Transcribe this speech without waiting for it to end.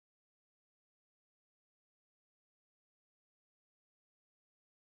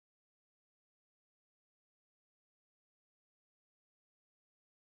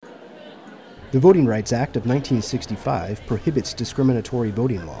The Voting Rights Act of 1965 prohibits discriminatory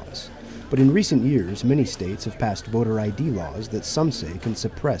voting laws, but in recent years, many states have passed voter ID laws that some say can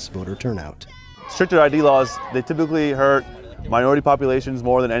suppress voter turnout. Stricter ID laws, they typically hurt minority populations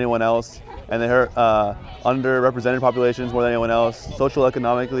more than anyone else, and they hurt underrepresented populations more than anyone else, social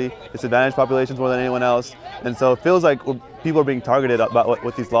economically disadvantaged populations more than anyone else, and so it feels like people are being targeted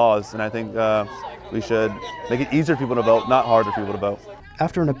with these laws, and I think we should make it easier for people to vote, not harder for people to vote.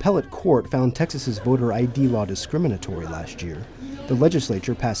 After an appellate court found Texas's voter ID law discriminatory last year, the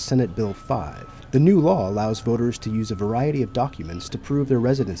legislature passed Senate Bill 5. The new law allows voters to use a variety of documents to prove their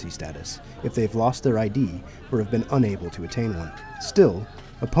residency status if they've lost their ID or have been unable to attain one. Still,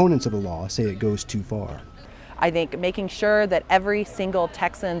 opponents of the law say it goes too far. I think making sure that every single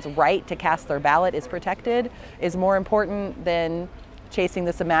Texan's right to cast their ballot is protected is more important than chasing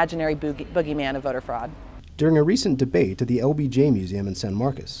this imaginary boogeyman of voter fraud. During a recent debate at the LBJ Museum in San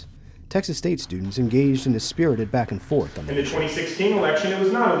Marcos, Texas State students engaged in a spirited back and forth on the issue. In the 2016 election, it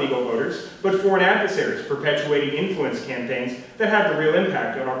was not illegal voters, but foreign adversaries perpetuating influence campaigns that had the real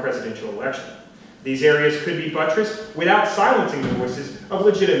impact on our presidential election. These areas could be buttressed without silencing the voices of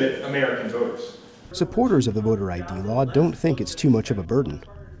legitimate American voters. Supporters of the voter ID law don't think it's too much of a burden.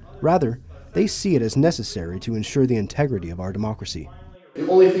 Rather, they see it as necessary to ensure the integrity of our democracy. The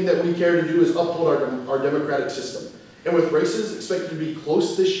only thing that we care to do is uphold our democratic system. And with races expected to be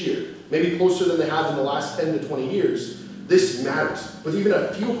close this year, maybe closer than they have in the last 10 to 20 years, this matters. With even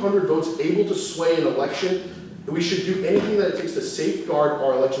a few hundred votes able to sway an election, we should do anything that it takes to safeguard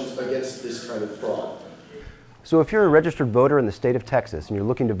our elections against this kind of fraud. So if you're a registered voter in the state of Texas and you're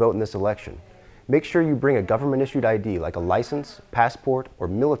looking to vote in this election, make sure you bring a government-issued ID like a license, passport, or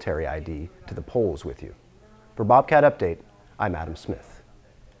military ID to the polls with you. For Bobcat Update, I'm Adam Smith.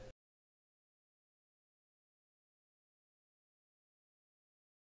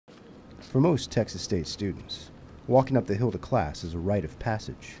 For most Texas State students, walking up the hill to class is a rite of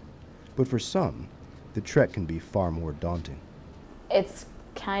passage. But for some, the trek can be far more daunting. It's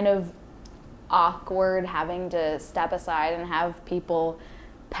kind of awkward having to step aside and have people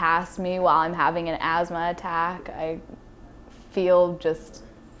pass me while I'm having an asthma attack. I feel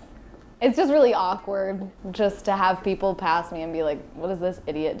it's just really awkward just to have people pass me and be like, what is this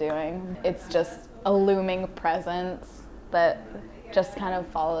idiot doing? It's just a looming presence that just kind of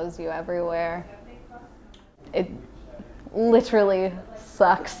follows you everywhere. It literally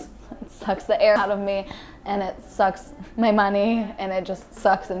sucks. It sucks the air out of me, and it sucks my money, and it just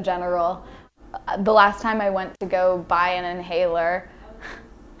sucks in general. The last time I went to go buy an inhaler,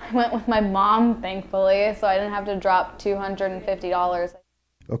 I went with my mom, thankfully, so I didn't have to drop $250.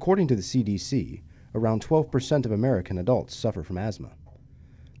 According to the CDC, around 12% of American adults suffer from asthma.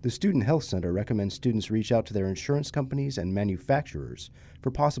 The Student Health Center recommends students reach out to their insurance companies and manufacturers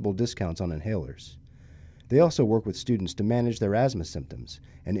for possible discounts on inhalers. They also work with students to manage their asthma symptoms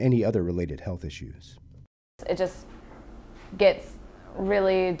and any other related health issues. It just gets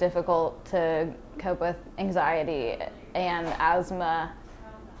really difficult to cope with anxiety and asthma.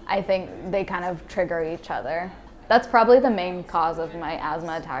 I think they kind of trigger each other. That's probably the main cause of my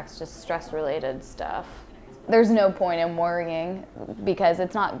asthma attacks, just stress-related stuff. There's no point in worrying because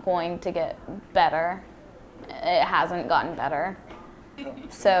it's not going to get better. It hasn't gotten better.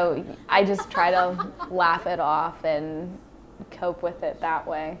 So I just try to laugh it off and cope with it that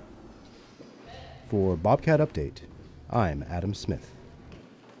way. For Bobcat Update, I'm Adam Smith.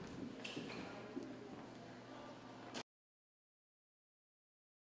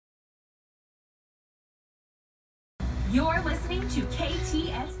 You're listening to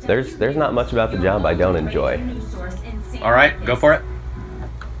KTSW. There's not much about the job I don't enjoy. All right, go for it.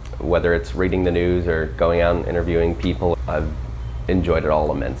 Whether it's reading the news or going out and interviewing people, I've enjoyed it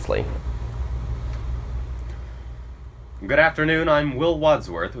all immensely. Good afternoon, I'm Will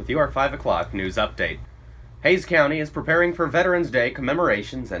Wadsworth with your 5 o'clock news update. Hays County is preparing for Veterans Day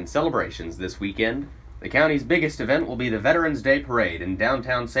commemorations and celebrations this weekend. The county's biggest event will be the Veterans Day Parade in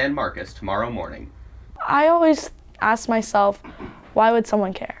downtown San Marcos tomorrow morning. I always ask myself, why would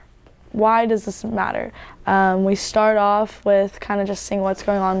someone care? Why does this matter? We start off with kind of just seeing what's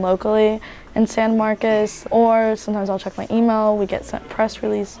going on locally in San Marcos, or sometimes I'll check my email. We get sent press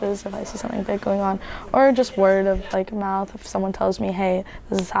releases if I see something big going on, or just word of mouth. If someone tells me, hey,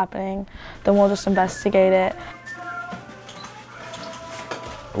 this is happening, then we'll just investigate it.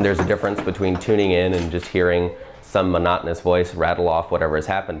 There's a difference between tuning in and just hearing some monotonous voice rattle off whatever has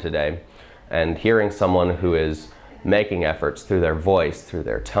happened today, and hearing someone who is making efforts through their voice, through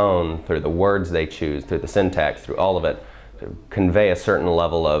their tone, through the words they choose, through the syntax, through all of it, to convey a certain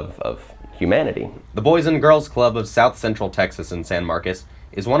level of humanity. The Boys and Girls Club of South Central Texas in San Marcos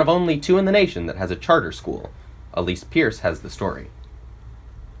is one of only 2 in the nation that has a charter school. Elise Pierce has the story.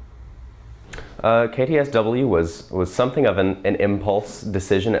 KTSW was something of an impulse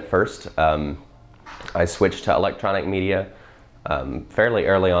decision at first. I switched to electronic media fairly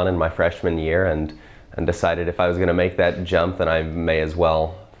early on in my freshman year and decided if I was going to make that jump, then I may as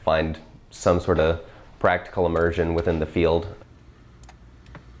well find some sort of practical immersion within the field.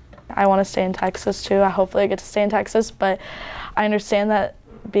 I want to stay in Texas too. Hopefully I get to stay in Texas, but I understand that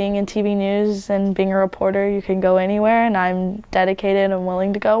being in TV news and being a reporter, you can go anywhere, and I'm dedicated and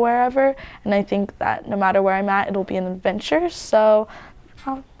willing to go wherever. And I think that no matter where I'm at, it'll be an adventure. So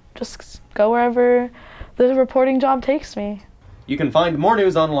I'll just go wherever the reporting job takes me. You can find more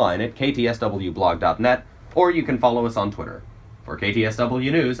news online at ktswblog.net, or you can follow us on Twitter. For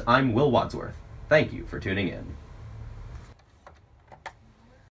KTSW News, I'm Will Wadsworth. Thank you for tuning in.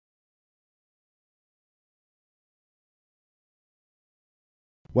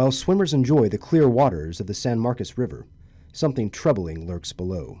 While swimmers enjoy the clear waters of the San Marcos River, something troubling lurks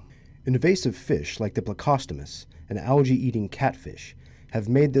below. Invasive fish like the Plecostomus, an algae-eating catfish, have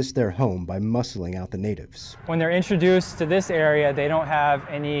made this their home by muscling out the natives. When they're introduced to this area, they don't have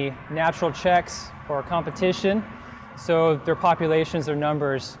any natural checks or competition, so their populations or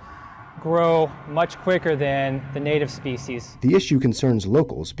numbers grow much quicker than the native species. The issue concerns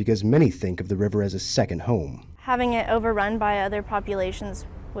locals because many think of the river as a second home. Having it overrun by other populations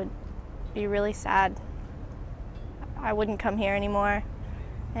would be really sad. I wouldn't come here anymore,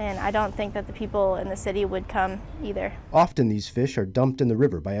 and I don't think that the people in the city would come either. Often these fish are dumped in the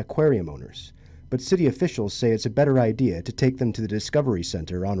river by aquarium owners, but city officials say it's a better idea to take them to the Discovery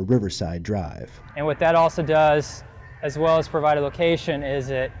Center on Riverside Drive. And what that also does, as well as provide a location,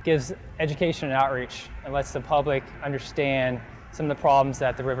 is it gives education and outreach and lets the public understand some of the problems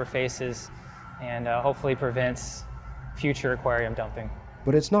that the river faces, and hopefully prevents future aquarium dumping.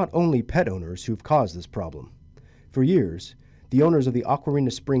 But it's not only pet owners who've caused this problem. For years, the owners of the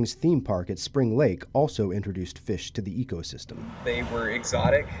Aquarina Springs theme park at Spring Lake also introduced fish to the ecosystem. They were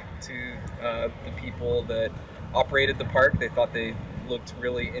exotic to the people that operated the park. They thought they looked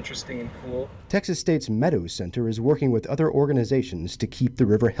really interesting and cool. Texas State's Meadows Center is working with other organizations to keep the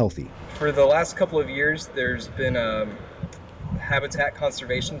river healthy. For the last couple of years, there's been a habitat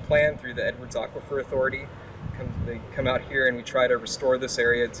conservation plan through the Edwards Aquifer Authority. They come out here and we try to restore this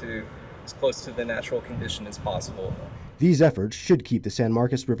area to as close to the natural condition as possible. These efforts should keep the San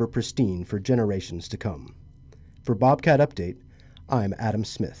Marcos River pristine for generations to come. For Bobcat Update, I'm Adam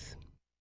Smith.